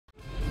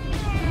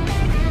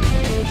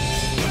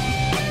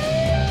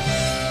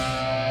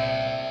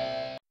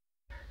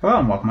Hello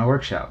and welcome to my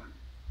workshop.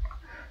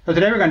 So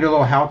today we're going to do a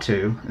little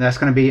how-to, and that's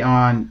going to be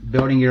on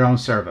building your own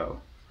servo.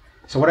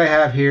 So what I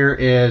have here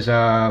is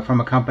from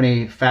a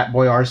company,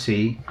 Fatboy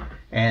RC,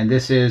 and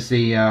this is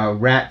the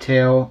rat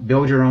tail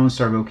build your own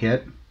servo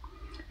kit.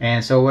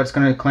 And so what it's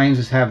going to claim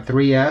is to have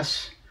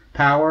 3S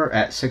power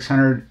at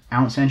 600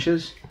 ounce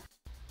inches.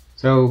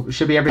 So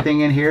should be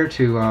everything in here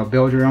to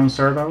build your own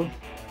servo.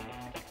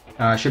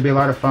 Should be a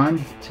lot of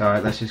fun, so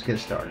let's just get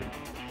started.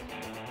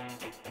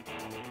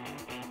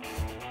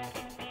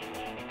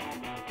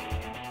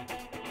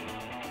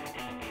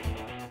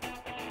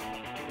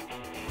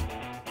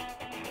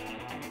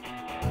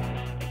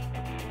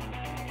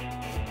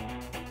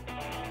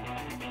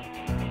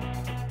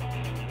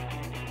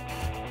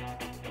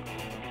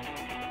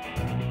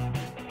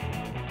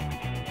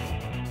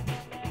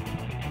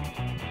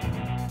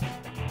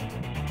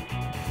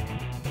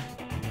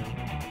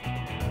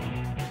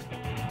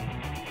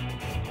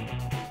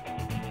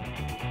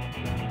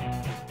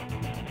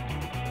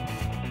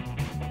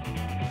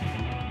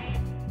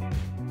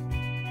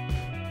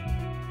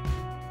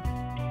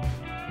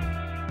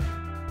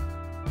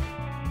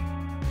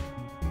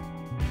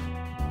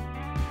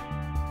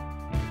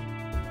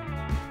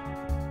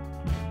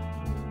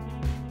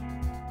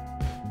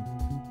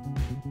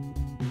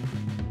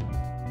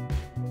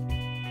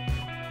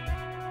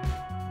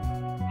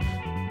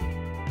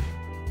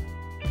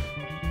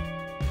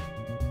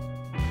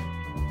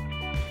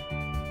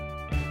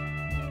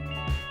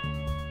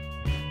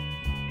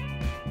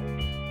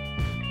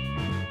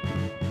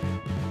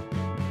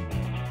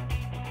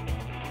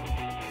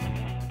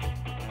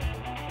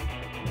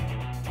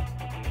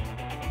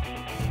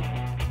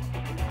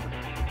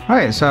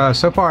 Alright,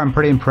 so far I'm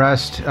pretty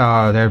impressed.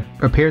 There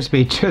appears to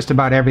be just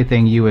about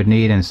everything you would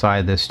need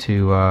inside this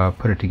to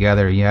put it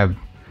together. You have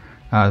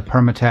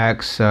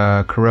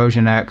Permatex,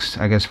 Corrosion X,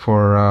 I guess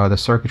for the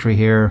circuitry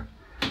here,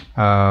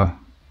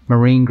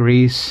 marine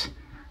grease,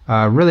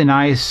 really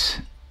nice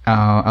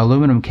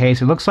aluminum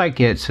case. It looks like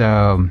it's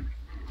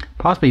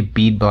possibly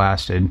bead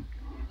blasted.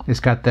 It's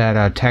got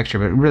that texture,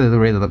 but it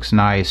really looks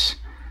nice.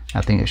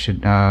 I think it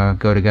should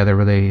go together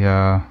really,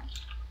 yeah,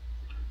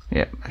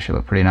 it should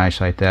look pretty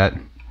nice like that.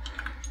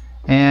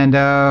 And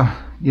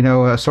you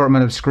know,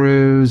 assortment of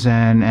screws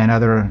and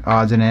other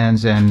odds and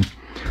ends, and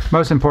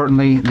most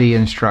importantly the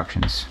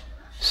instructions.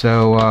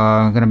 So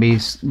I'm going to be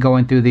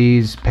going through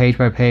these page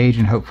by page,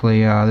 and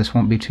hopefully this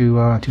won't be too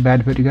bad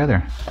to put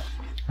together.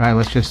 Alright,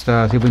 let's just see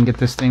if we can get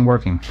this thing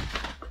working.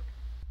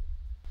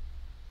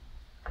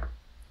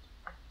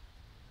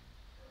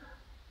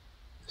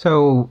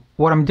 So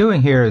what I'm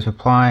doing here is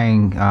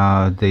applying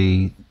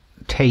the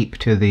tape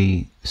to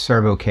the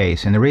servo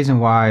case, and the reason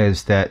why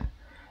is that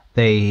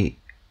they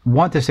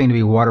want this thing to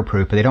be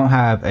waterproof, but they don't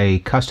have a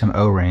custom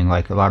O-ring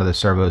like a lot of the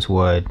servos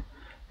would,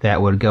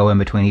 that would go in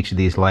between each of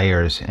these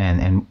layers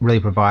and really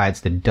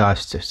provides the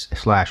dust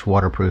slash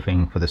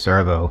waterproofing for the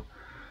servo.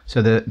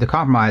 So the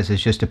compromise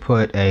is just to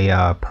put a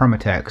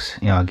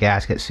Permatex, you know, a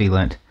gasket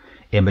sealant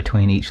in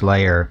between each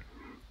layer,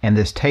 and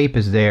this tape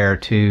is there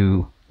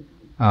to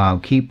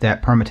keep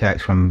that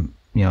Permatex from,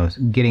 you know,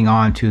 getting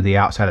onto the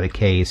outside of the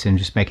case and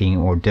just making it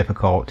more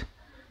difficult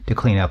to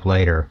clean up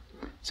later.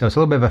 So it's a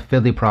little bit of a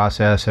fiddly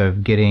process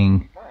of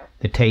getting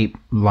the tape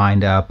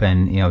lined up,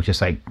 and you know,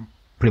 just like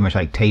pretty much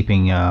like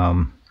taping, you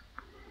know,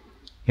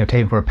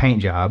 taping for a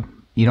paint job.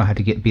 You don't have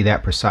to be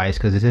that precise,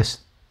 because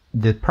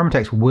the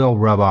Permatex will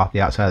rub off the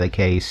outside of the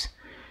case.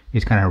 You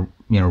just kind of,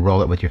 you know,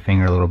 roll it with your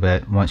finger a little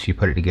bit once you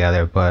put it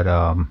together, but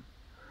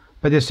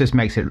this just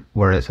makes it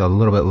where it's a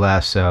little bit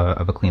less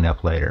of a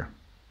cleanup later.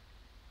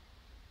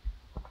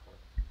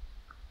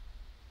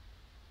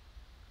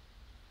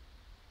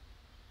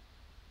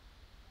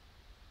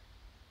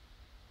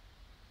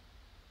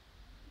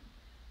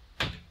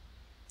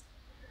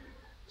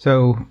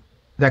 So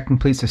that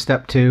completes the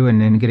step 2, and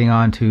then getting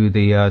on to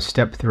the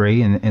step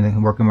 3, and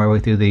then working my way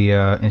through the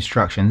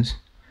instructions.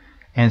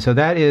 And so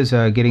that is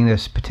getting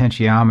this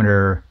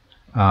potentiometer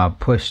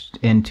pushed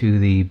into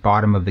the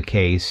bottom of the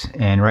case,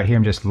 and right here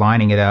I'm just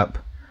lining it up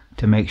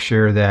to make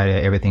sure that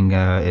everything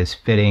is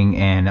fitting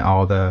and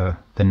all the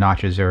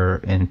notches are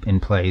in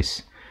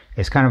place.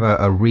 It's kind of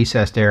a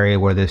recessed area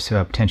where this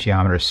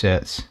potentiometer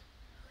sits.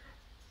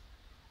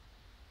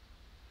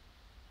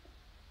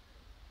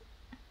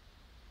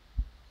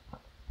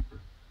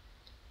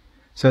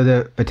 So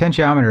the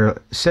potentiometer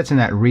sits in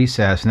that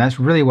recess, and that's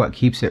really what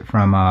keeps it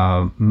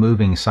from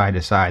moving side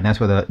to side. And that's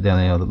where the you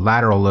know, the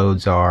lateral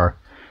loads are,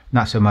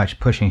 not so much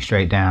pushing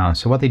straight down.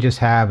 So what they just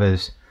have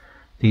is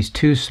these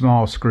 2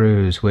 small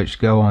screws which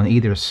go on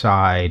either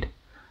side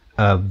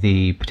of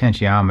the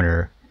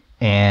potentiometer,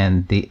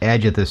 and the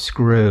edge of the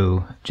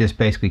screw just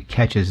basically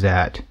catches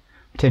that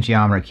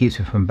potentiometer, keeps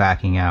it from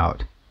backing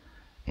out.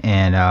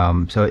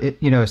 And so it,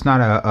 you know, it's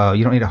not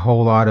you don't need a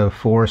whole lot of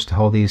force to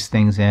hold these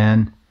things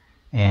in.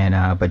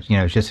 And but you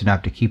know, it's just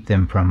enough to keep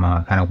them from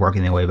kind of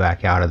working their way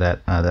back out of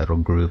that little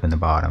groove in the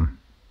bottom.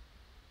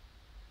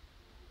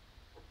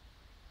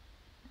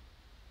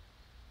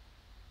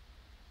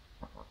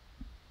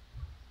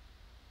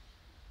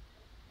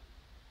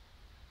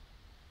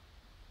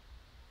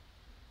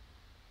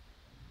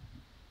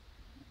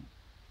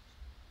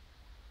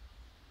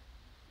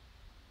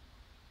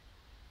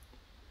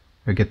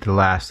 we get the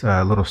last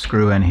little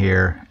screw in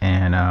here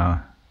and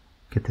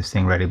get this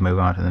thing ready to move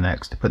on to the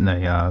next, putting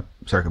the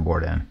circuit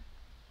board in.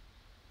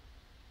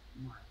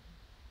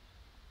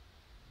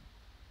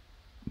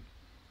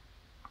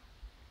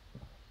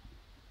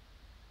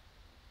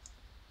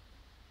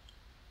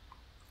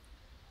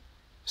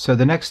 So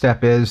the next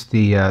step is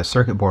the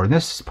circuit board. And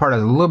this part I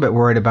was a little bit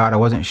worried about. I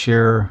wasn't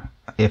sure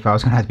if I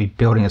was going to have to be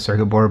building a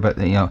circuit board, but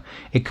you know,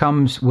 it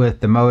comes with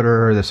the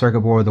motor, the circuit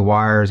board, the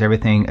wires,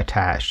 everything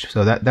attached.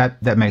 So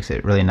that makes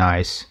it really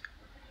nice.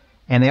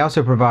 And they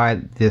also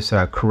provide this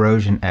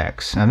corrosion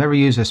X. I've never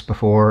used this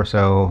before,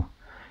 so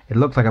it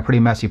looked like a pretty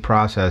messy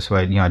process. So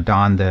I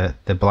donned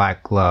the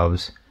black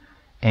gloves,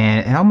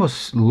 and it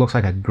almost looks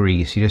like a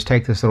grease. You just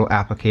take this little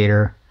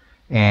applicator,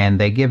 and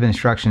they give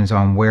instructions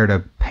on where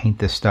to paint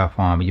this stuff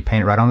on. But you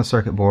paint it right on the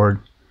circuit board,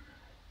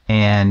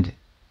 and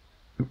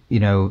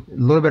a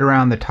little bit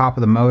around the top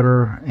of the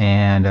motor,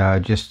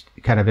 and just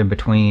kind of in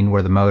between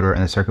where the motor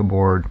and the circuit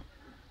board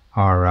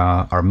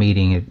are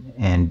meeting.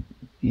 And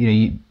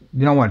you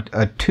don't want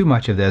too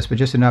much of this, but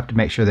just enough to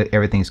make sure that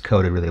everything's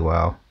coated really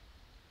well.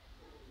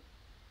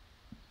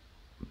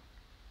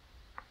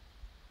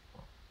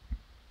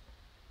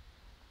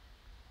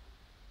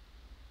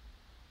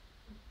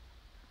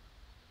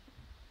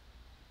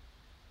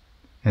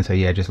 And so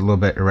yeah, just a little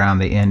bit around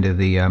the end of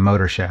the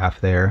motor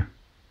shaft there.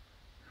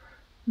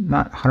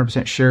 Not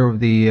 100% sure of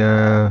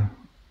the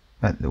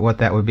what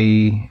that would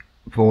be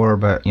for,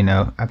 but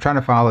I'm trying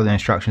to follow the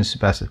instructions as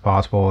best as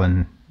possible,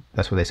 and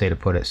that's where they say to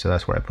put it, so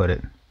that's where I put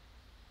it.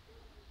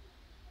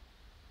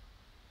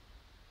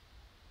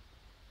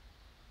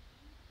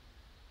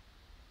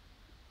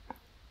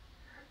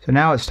 So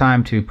now it's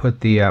time to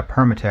put the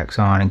Permatex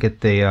on and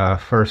get the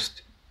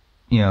first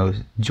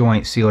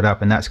joint sealed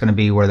up, and that's going to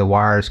be where the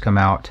wires come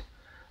out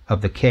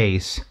of the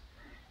case.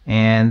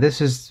 And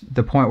this is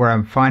the point where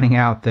I'm finding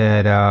out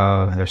that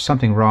there's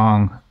something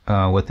wrong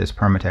with this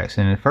Permatex.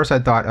 And at first I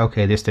thought,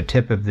 okay, just the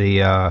tip of the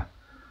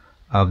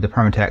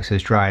Permatex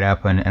is dried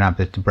up, and I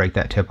have to break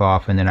that tip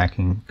off, and then I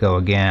can go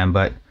again.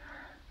 But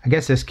I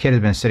guess this kit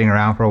has been sitting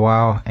around for a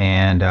while,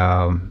 and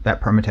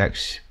that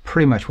Permatex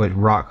pretty much was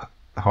rock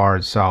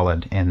hard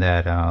solid in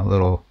that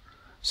little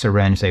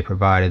syringe they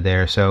provided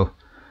there. So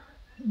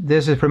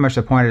this is pretty much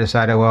the point I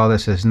decided, well,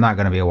 this is not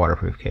going to be a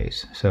waterproof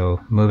case. So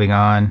moving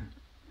on,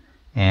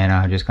 and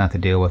I just got to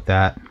deal with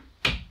that.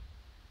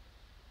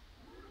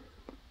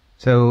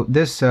 So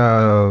this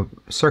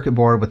circuit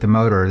board with the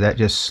motor, that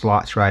just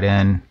slots right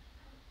in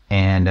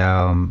and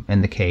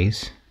in the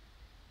case.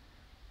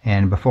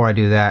 And before I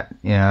do that,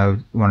 I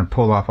want to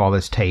pull off all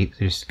this tape.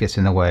 It just gets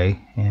in the way,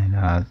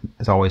 and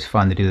it's always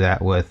fun to do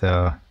that with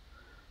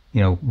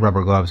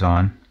rubber gloves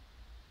on.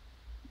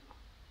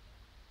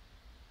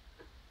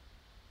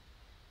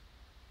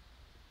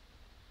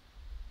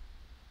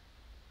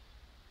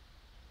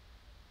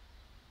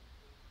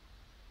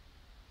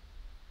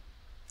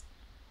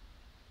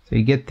 So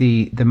you get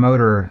the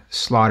motor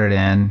slotted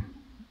in,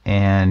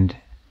 and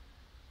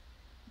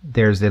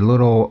there's the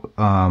little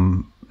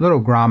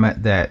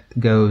grommet that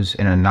goes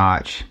in a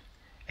notch,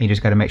 and you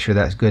just got to make sure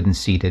that's good and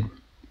seated,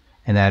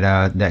 and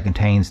that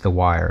contains the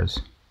wires.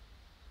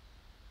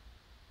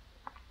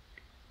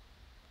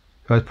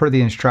 So as per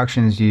the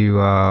instructions, you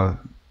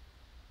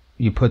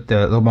put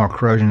the little more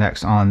corrosion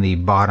X on the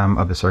bottom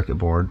of the circuit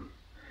board,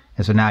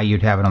 and so now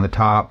you'd have it on the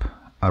top,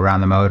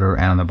 around the motor,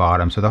 and on the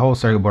bottom. So the whole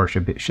circuit board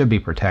should be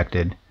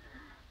protected.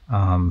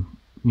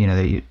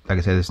 Like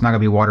I said, it's not going to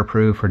be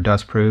waterproof or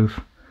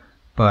dustproof,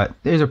 but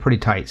these are pretty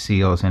tight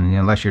seals, and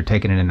unless you're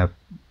taking it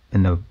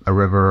in a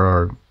river,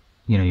 or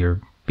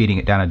you're beating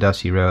it down a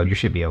dusty road, you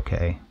should be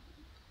okay.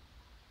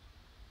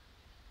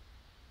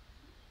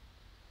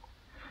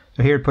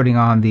 So here, putting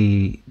on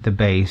the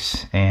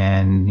base,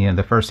 and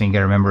the first thing you got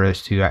to remember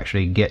is to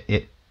actually get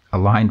it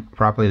aligned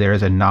properly. There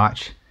is a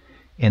notch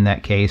in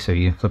that case, so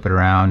you flip it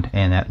around,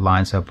 and that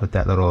lines up with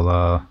that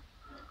little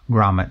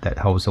grommet that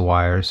holds the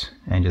wires,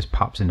 and just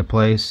pops into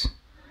place.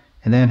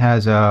 And then it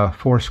has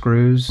 4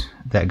 screws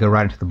that go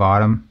right into the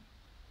bottom.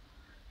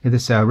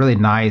 It's really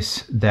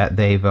nice that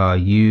they've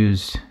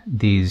used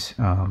these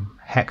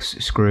hex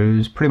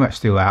screws pretty much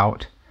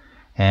throughout,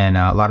 and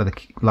a lot of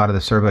the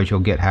servos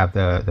you'll get have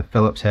the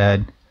Phillips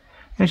head.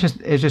 And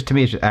it's just to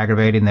me, it's just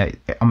aggravating that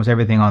almost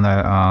everything on the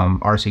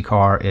RC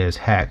car is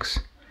hex,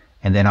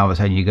 and then all of a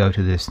sudden you go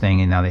to this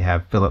thing and now they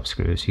have Phillips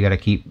screws. So you got to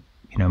keep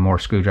more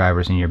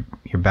screwdrivers in your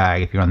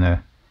bag if you're on the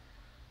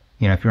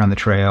if you're on the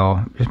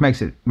trail. It just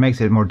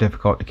makes it more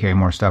difficult to carry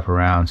more stuff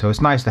around. So it's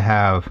nice to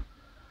have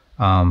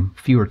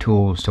fewer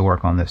tools to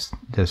work on this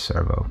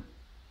servo.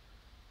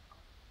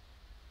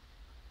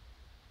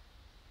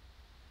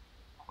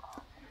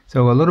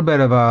 So a little bit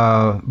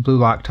of blue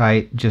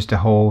Loctite just to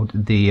hold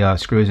the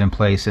screws in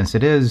place, since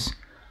it is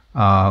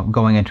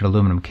going into an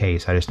aluminum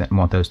case. I just didn't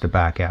want those to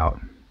back out.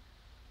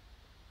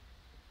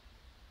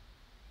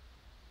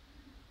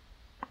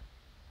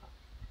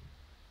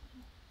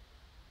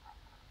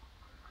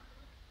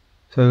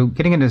 So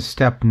getting into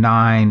step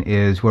 9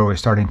 is where we're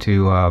starting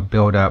to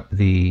build up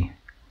the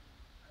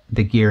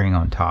gearing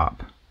on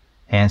top.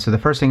 And so the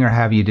first thing I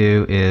have you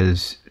do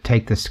is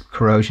take this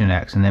corrosion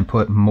X and then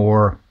put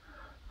more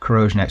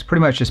corrosion X.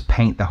 Pretty much just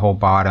paint the whole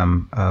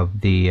bottom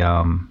of the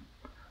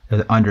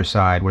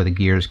underside where the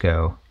gears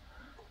go.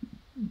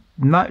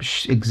 I'm not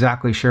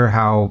exactly sure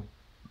how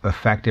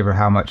effective or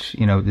how much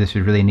this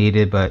is really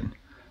needed, but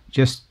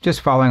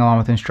just following along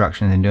with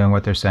instructions and doing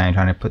what they're saying,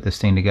 trying to put this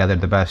thing together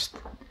the best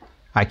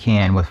I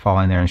can with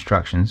following their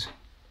instructions.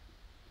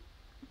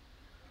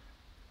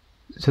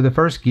 So the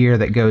first gear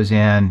that goes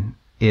in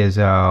is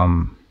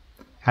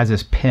has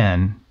this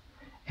pin,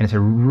 and it's a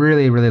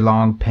really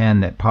long pin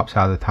that pops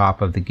out of the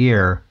top of the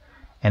gear,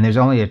 and there's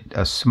only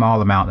a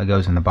small amount that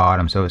goes in the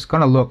bottom, so it's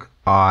going to look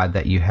odd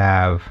that you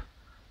have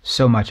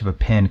so much of a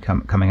pin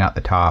coming out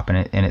the top,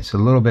 and it's a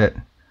little bit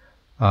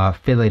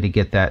fiddly to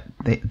get that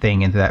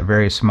thing into that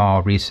very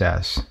small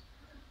recess,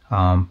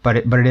 but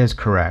it is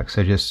correct.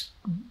 So just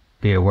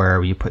be aware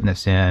when you're putting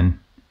this in,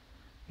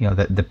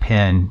 that the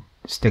pin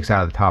sticks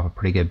out of the top a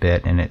pretty good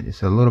bit, and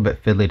it's a little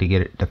bit fiddly to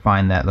get it to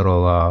find that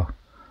little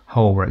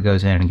hole where it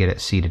goes in and get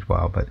it seated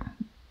well, but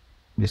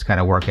just kind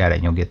of work at it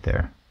and you'll get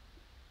there.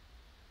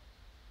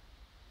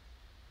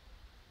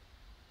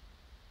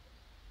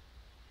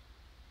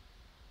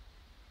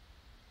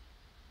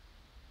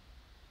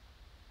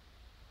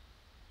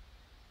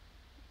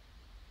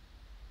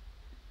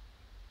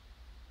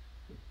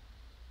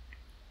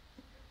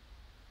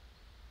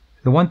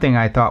 The one thing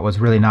I thought was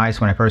really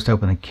nice when I first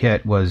opened the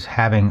kit was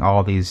having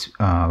all these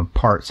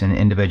parts in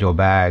individual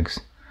bags.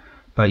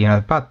 But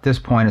about this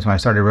point is when I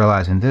started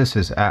realizing this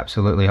is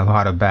absolutely a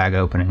lot of bag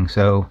opening.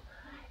 So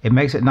it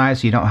makes it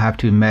nice. You don't have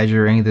to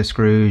measure any of the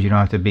screws. You don't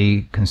have to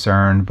be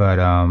concerned. But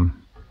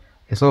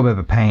it's a little bit of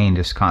a pain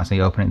just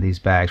constantly opening these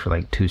bags for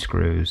like 2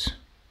 screws.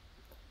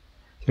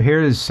 So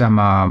here is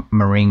some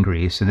marine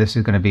grease. So this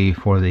is going to be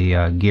for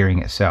the gearing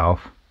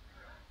itself.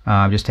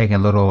 I'm just taking a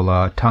little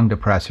tongue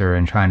depressor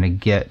and trying to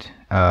get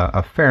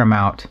a fair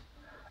amount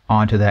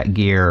onto that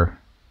gear,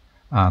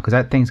 because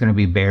that thing's going to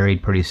be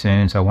buried pretty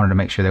soon, so I wanted to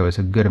make sure there was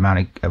a good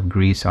amount of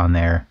grease on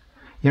there.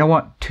 You don't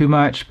want too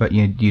much, but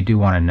you do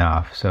want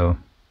enough. So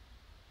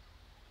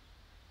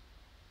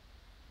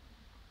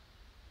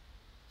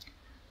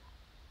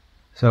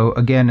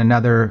again,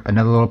 another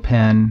little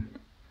pin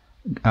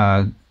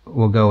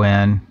will go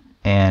in,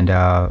 and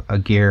a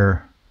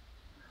gear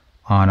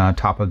on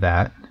top of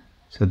that.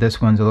 So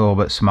this one's a little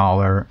bit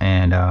smaller,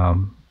 and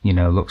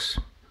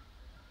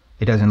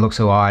it doesn't look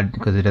so odd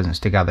because it doesn't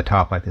stick out the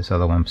top like this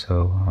other one,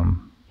 so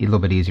a little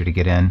bit easier to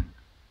get in.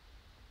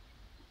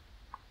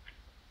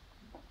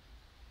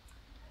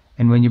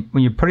 And when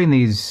you're putting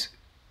these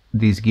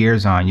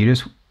gears on,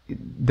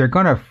 they're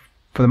gonna,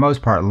 for the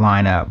most part,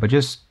 line up, but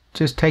just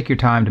take your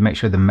time to make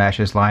sure the mesh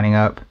is lining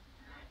up,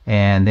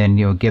 and then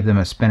give them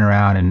a spin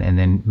around and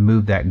then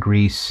move that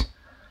grease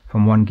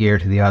from one gear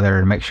to the other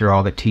and make sure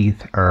all the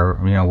teeth are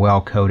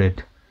well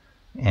coated,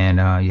 and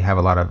you have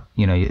a lot of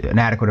an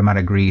adequate amount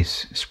of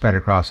grease spread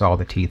across all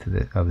the teeth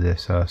of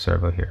this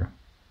servo here.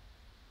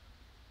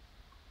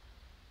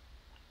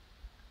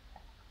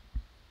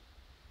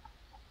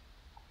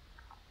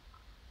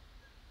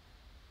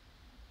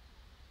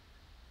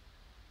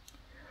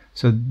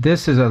 So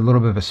this is a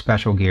little bit of a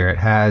special gear. It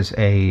has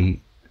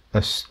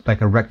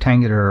like a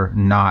rectangular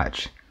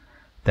notch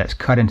that's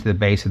cut into the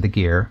base of the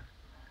gear.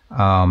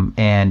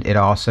 And it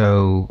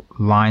also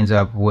lines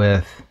up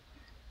with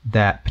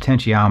that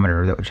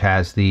potentiometer, which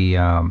has the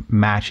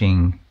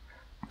matching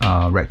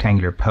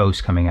rectangular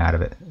post coming out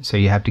of it. So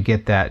you have to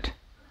get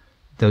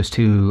those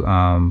two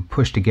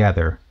pushed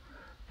together.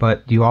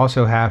 But you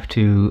also have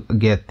to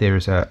get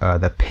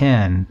the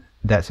pin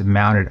that's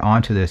mounted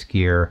onto this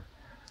gear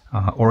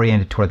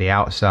oriented toward the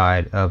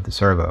outside of the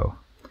servo.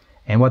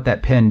 And what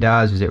that pin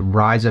does is it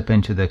rides up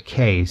into the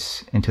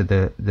case, into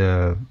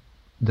the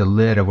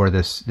lid of where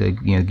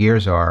the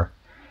gears are,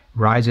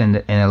 rides in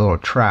a little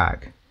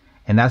track,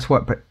 and that's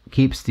what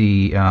keeps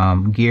the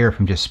gear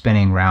from just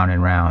spinning round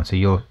and round. So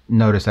you'll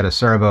notice that a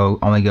servo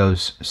only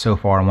goes so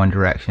far in one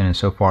direction and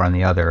so far in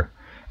the other,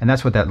 and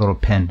that's what that little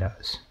pin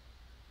does.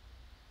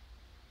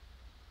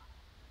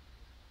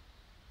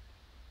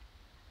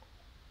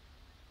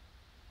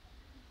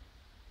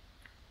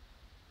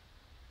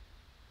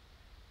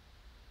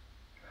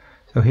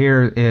 So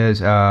here is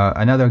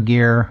another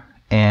gear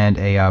and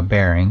a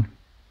bearing.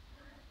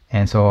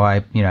 And so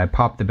I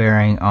pop the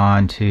bearing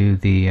onto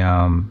the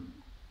end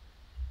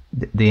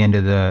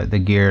of the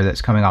gear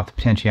that's coming off the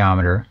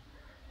potentiometer,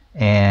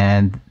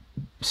 and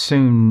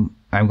soon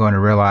I'm going to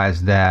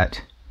realize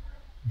that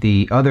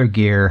the other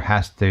gear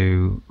has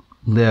to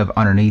live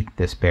underneath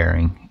this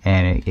bearing,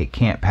 and it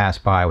can't pass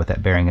by with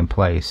that bearing in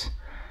place.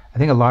 I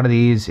think a lot of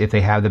these, if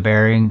they have the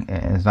bearing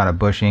and it's not a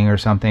bushing or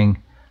something,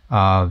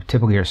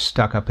 typically are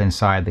stuck up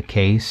inside the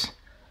case,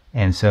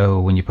 and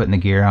so when you're putting the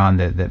gear on,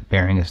 the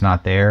bearing is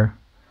not there.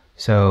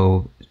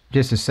 So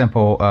just as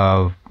simple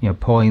of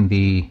pulling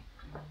the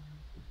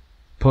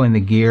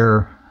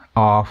gear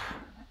off,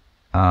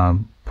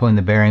 pulling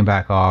the bearing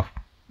back off,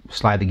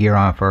 slide the gear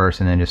on first,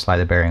 and then just slide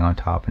the bearing on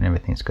top, and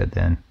everything's good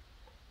then.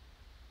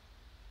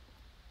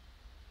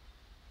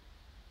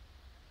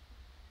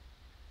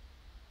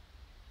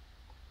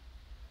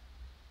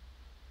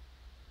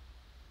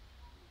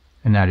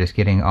 And now just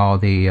getting all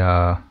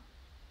the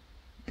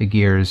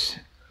gears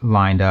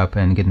lined up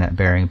and getting that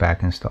bearing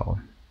back installed.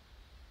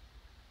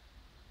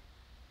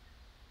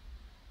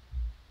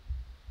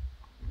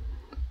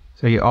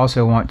 So you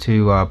also want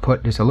to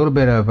put just a little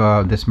bit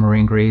of this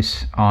marine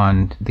grease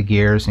on the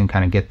gears and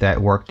kind of get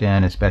that worked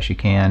in as best you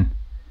can,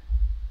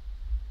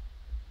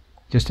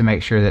 just to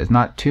make sure that it's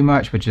not too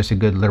much, but just a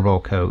good liberal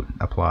coat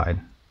applied.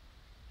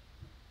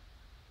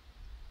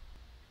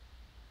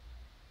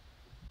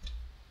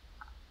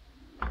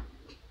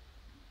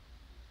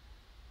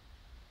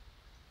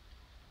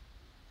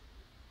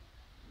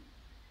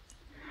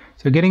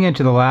 So getting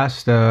into the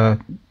last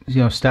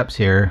steps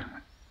here,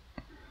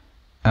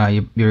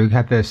 you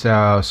have this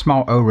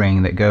small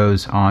O-ring that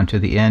goes onto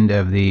the end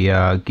of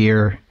the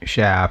gear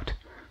shaft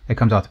that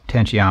comes off the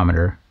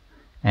potentiometer,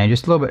 and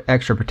just a little bit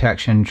extra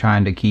protection,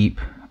 trying to keep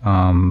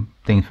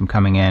things from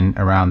coming in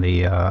around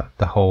the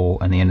hole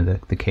and the end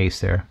of the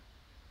case there.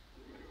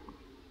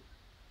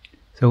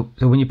 So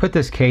when you put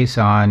this case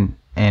on,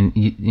 and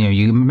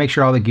you make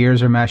sure all the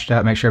gears are meshed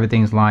up, make sure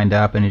everything's lined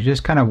up, and you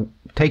just kind of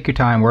take your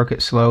time, work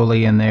it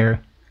slowly in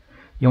there.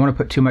 You don't want to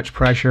put too much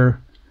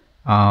pressure.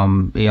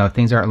 If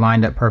things aren't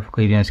lined up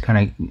perfectly, you just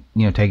kind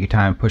of take your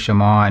time, push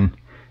them on.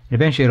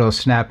 Eventually it'll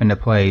snap into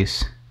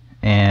place,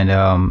 and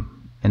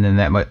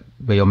then but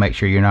you'll make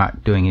sure you're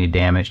not doing any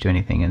damage to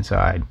anything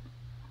inside.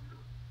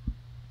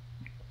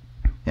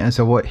 And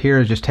so what here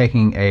is just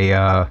taking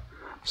a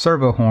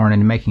servo horn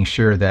and making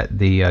sure that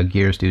the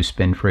gears do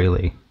spin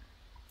freely.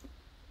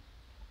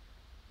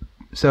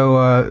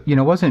 So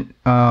wasn't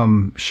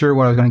sure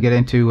what I was going to get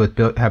into with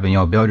having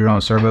build your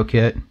own servo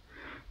kit.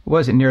 It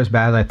wasn't near as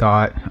bad as I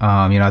thought.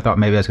 I thought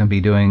maybe I was going to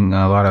be doing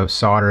a lot of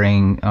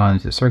soldering on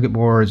the circuit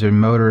boards or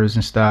motors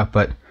and stuff,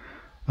 but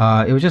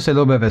it was just a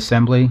little bit of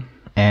assembly,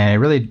 and it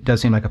really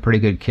does seem like a pretty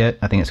good kit.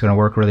 I think it's going to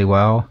work really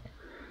well.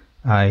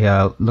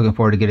 Looking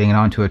forward to getting it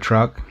onto a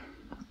truck.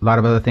 A lot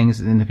of other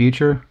things in the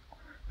future.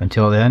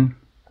 Until then,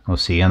 we'll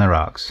see you on the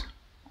rocks.